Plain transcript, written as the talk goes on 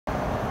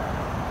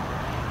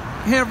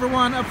Hey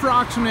everyone, up for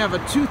auction we have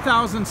a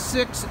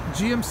 2006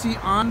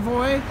 GMC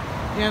Envoy,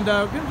 and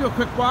we're going to do a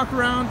quick walk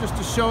around just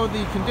to show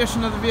the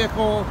condition of the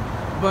vehicle.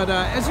 But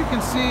as you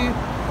can see,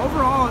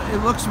 overall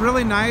it looks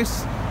really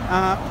nice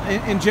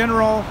in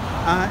general.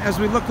 As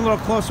we look a little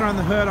closer on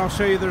the hood, I'll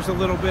show you there's a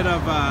little bit of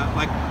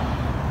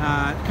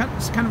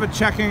it's kind of a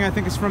checking. I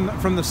think it's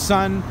from the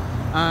sun,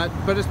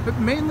 but it's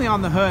mainly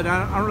on the hood.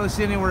 I don't really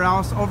see anywhere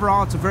else.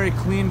 Overall, it's a very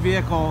clean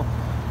vehicle,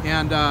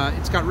 and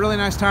it's got really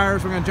nice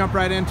tires. We're going to jump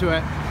right into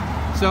it.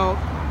 So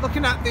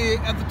looking at the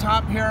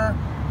top here,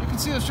 you can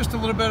see there's just a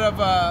little bit of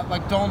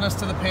like dullness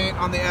to the paint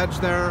on the edge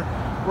there.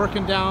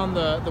 Working down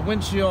the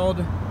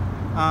windshield,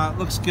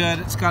 looks good.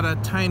 It's got a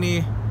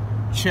tiny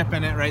chip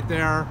in it right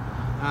there,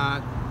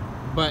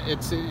 but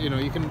it's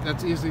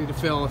that's easy to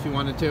fill if you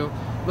wanted to.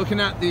 Looking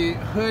at the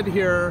hood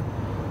here,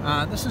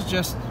 this is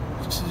just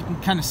so you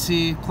can kind of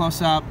see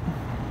close up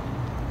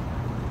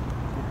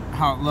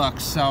how it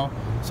looks. So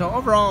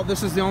overall,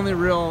 this is the only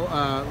real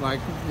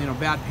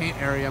bad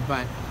paint area,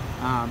 but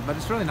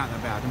it's really not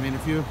that bad. I mean,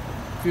 if you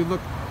look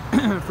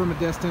from a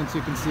distance,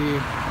 you can see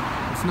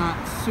it's not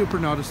super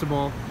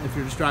noticeable if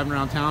you're just driving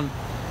around town.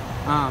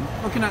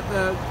 Looking at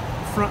the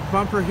front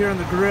bumper here and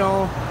the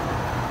grill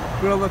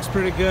looks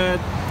pretty good.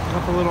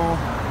 Got the little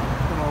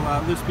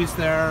loose piece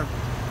there.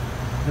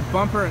 The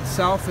bumper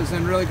itself is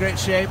in really great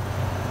shape.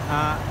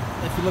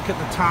 If you look at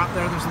the top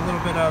there's a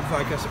little bit of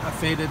like a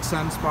faded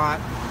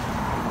sunspot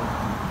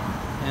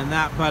and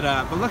that, but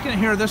looking at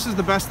here, this is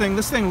the best thing.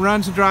 This thing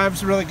runs and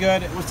drives really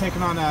good. It was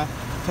taken on a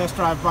test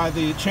drive by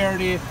the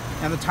charity,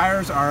 and the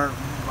tires are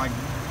like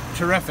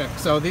terrific.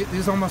 So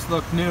these almost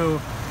look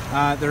new.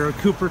 They're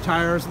Cooper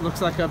tires. It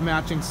looks like a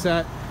matching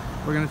set.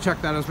 We're going to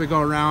check that as we go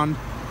around,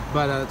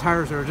 but the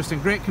tires are just in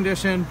great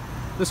condition.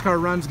 This car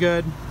runs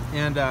good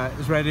and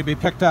is ready to be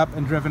picked up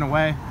and driven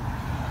away.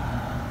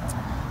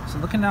 So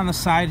looking down the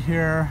side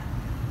here,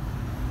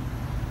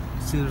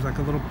 see there's like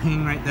a little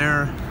ping right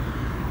there.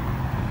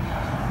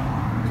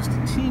 Just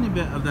a teeny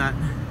bit of that. I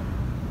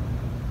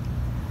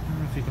don't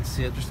know if you can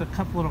see it. Just a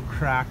couple little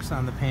cracks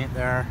on the paint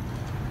there.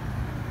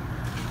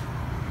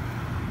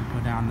 Go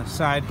down the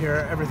side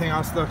here. Everything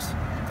else looks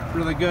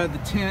really good. The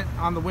tint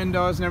on the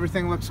windows and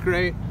everything looks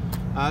great.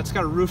 It's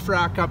got a roof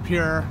rack up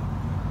here.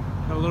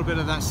 Got a little bit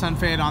of that sun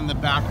fade on the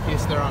back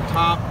piece there on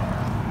top.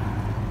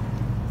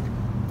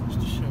 Just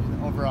to show you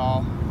the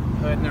overall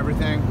hood and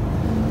everything.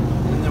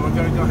 And then we're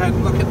going to go ahead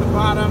and look at the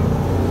bottom.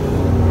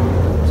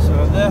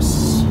 So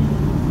this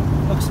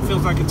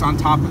feels like it's on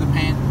top of the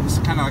paint. This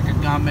is kind of like a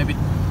gum, maybe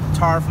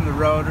tar from the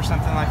road or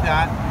something like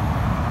that.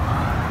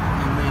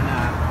 And then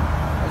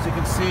as you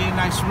can see,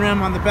 nice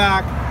rim on the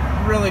back.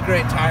 Really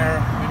great tire.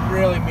 I mean,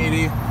 really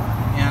meaty.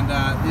 And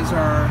these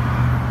are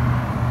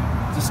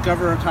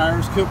Discoverer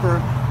tires, Cooper.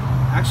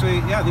 Actually,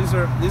 yeah, these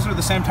are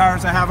the same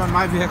tires I have on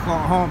my vehicle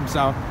at home,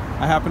 so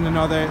I happen to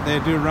know they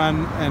do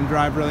run and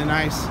drive really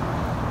nice.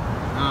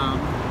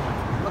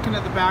 Looking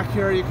at the back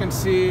here, you can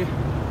see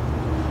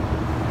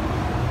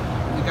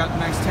you got a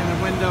nice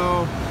tinted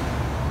window.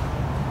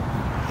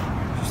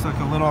 Just like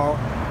a little,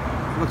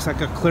 looks like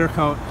a clear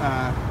coat,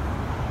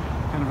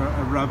 kind of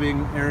a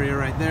rubbing area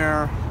right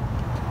there.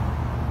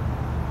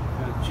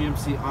 Got a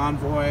GMC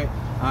Envoy.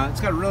 It's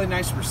got a really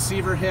nice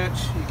receiver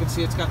hitch. You can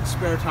see it's got the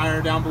spare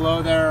tire down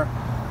below there.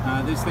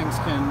 These things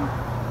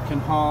can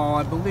haul,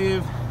 I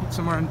believe,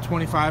 somewhere in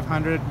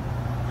 2,500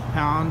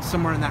 pounds,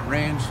 somewhere in that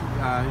range.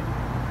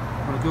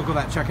 I'm gonna Google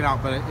that, check it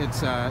out, but it's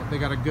they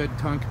got a good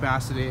towing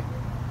capacity.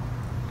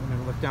 I'm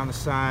gonna look down the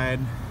side.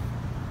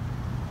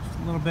 Just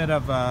a little bit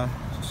of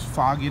just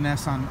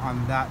fogginess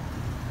on that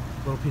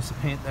little piece of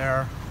paint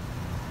there.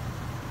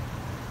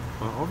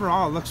 But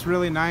overall, it looks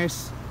really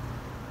nice.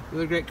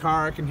 Really great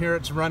car. I can hear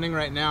it's running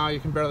right now. You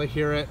can barely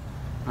hear it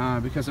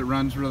because it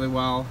runs really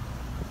well.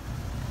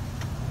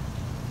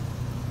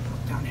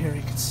 Down here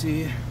you can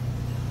see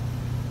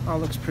all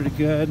looks pretty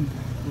good.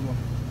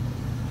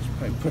 Just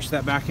probably push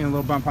that back in, a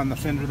little bump on the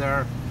fender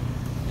there.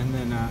 And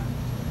then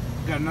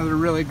got another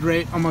really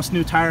great, almost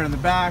new tire in the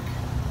back.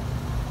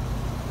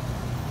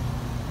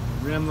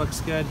 Rim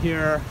looks good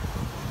here.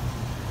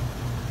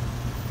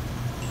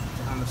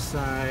 On the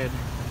side.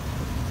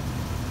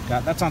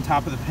 That's on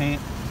top of the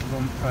paint.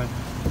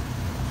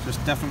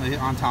 Just definitely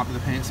on top of the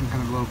paint, some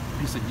kind of little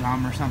piece of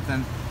gum or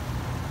something.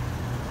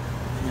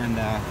 And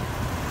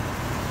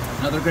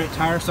another great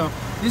tire. So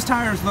these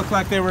tires look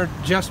like they were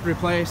just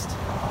replaced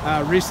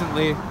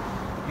recently,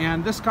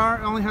 and this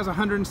car only has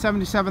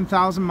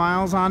 177,000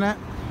 miles on it.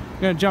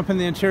 I'm going to jump in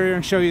the interior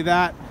and show you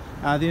that.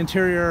 The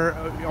interior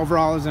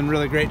overall is in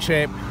really great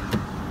shape,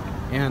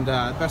 and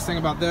the best thing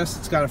about this,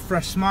 it's got a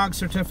fresh smog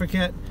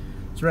certificate.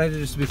 It's ready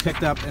just to be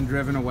picked up and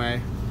driven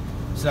away.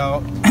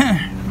 So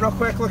real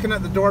quick, looking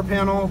at the door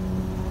panel,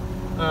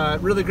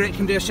 really great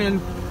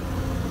condition.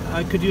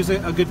 I could use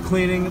a good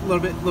cleaning, a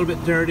little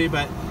bit dirty,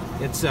 but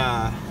it's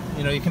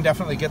you can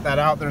definitely get that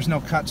out. There's no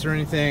cuts or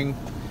anything.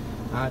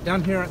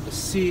 Down here at the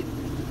seat,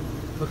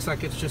 looks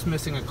like it's just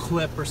missing a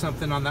clip or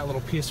something on that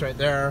little piece right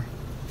there.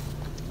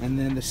 And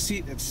then the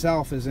seat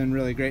itself is in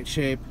really great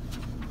shape.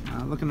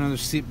 Looking under the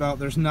seat belt,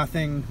 there's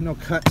nothing, no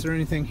cuts or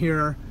anything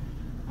here,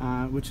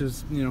 which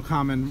is, you know,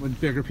 common when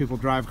bigger people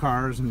drive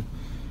cars. And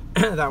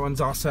that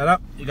one's all set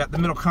up. You got the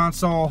middle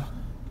console.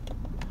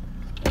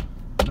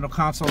 Middle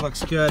console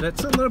looks good.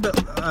 It's a little bit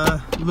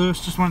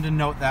loose. Just wanted to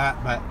note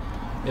that, but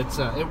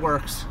it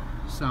works.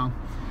 So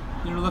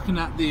you're looking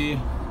at the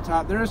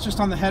top. There is just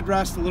on the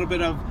headrest a little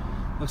bit of,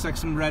 looks like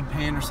some red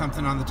paint or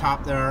something on the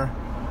top there.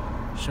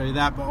 I'll show you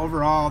that. But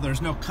overall,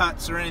 there's no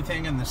cuts or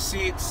anything in the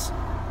seats.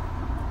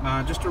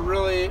 Just a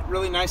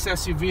really nice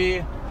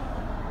SUV.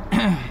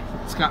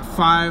 It's got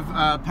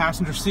 5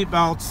 passenger seat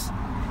belts,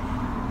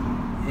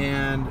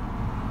 and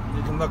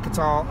you can look, it's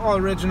all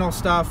original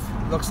stuff.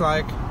 Looks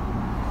like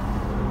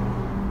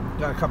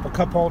got a couple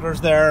cup holders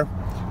there.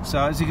 So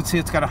as you can see,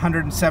 it's got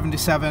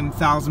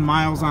 177,000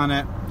 miles on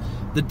it.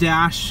 The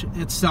dash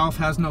itself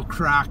has no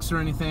cracks or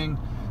anything,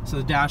 so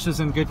the dash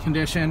is in good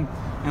condition.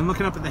 And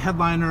looking up at the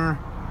headliner,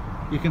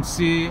 you can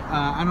see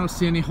I don't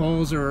see any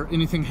holes or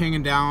anything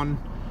hanging down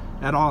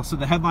at all. So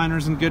the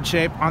headliner's in good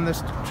shape on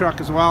this truck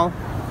as well.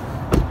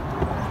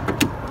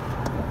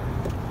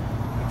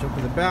 Jump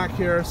in the back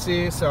here,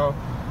 see. So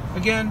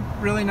again,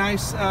 really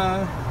nice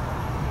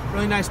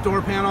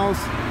door panels.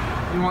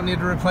 You won't need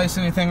to replace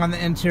anything on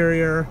the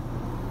interior,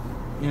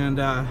 and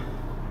the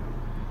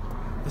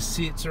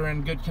seats are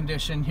in good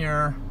condition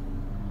here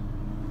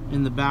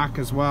in the back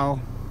as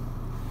well.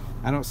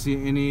 I don't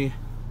see any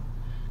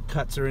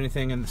cuts or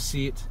anything in the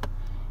seat,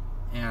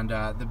 and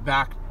the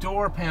back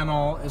door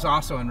panel is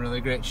also in really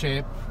great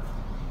shape,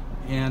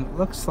 and it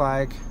looks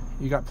like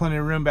you got plenty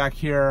of room back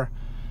here.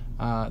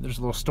 There's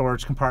a little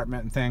storage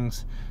compartment and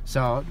things,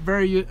 so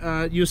very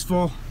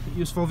useful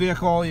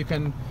vehicle. You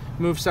can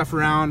move stuff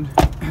around,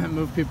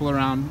 move people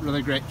around.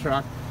 Really great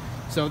truck.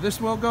 So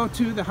this will go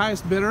to the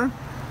highest bidder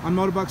on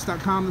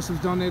motobucks.com. This was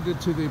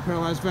donated to the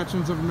Paralyzed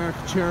Veterans of America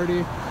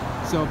charity.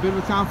 So bid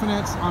with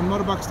confidence on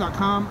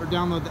motobucks.com or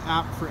download the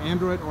app for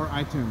Android or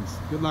iTunes.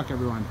 Good luck,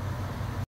 everyone.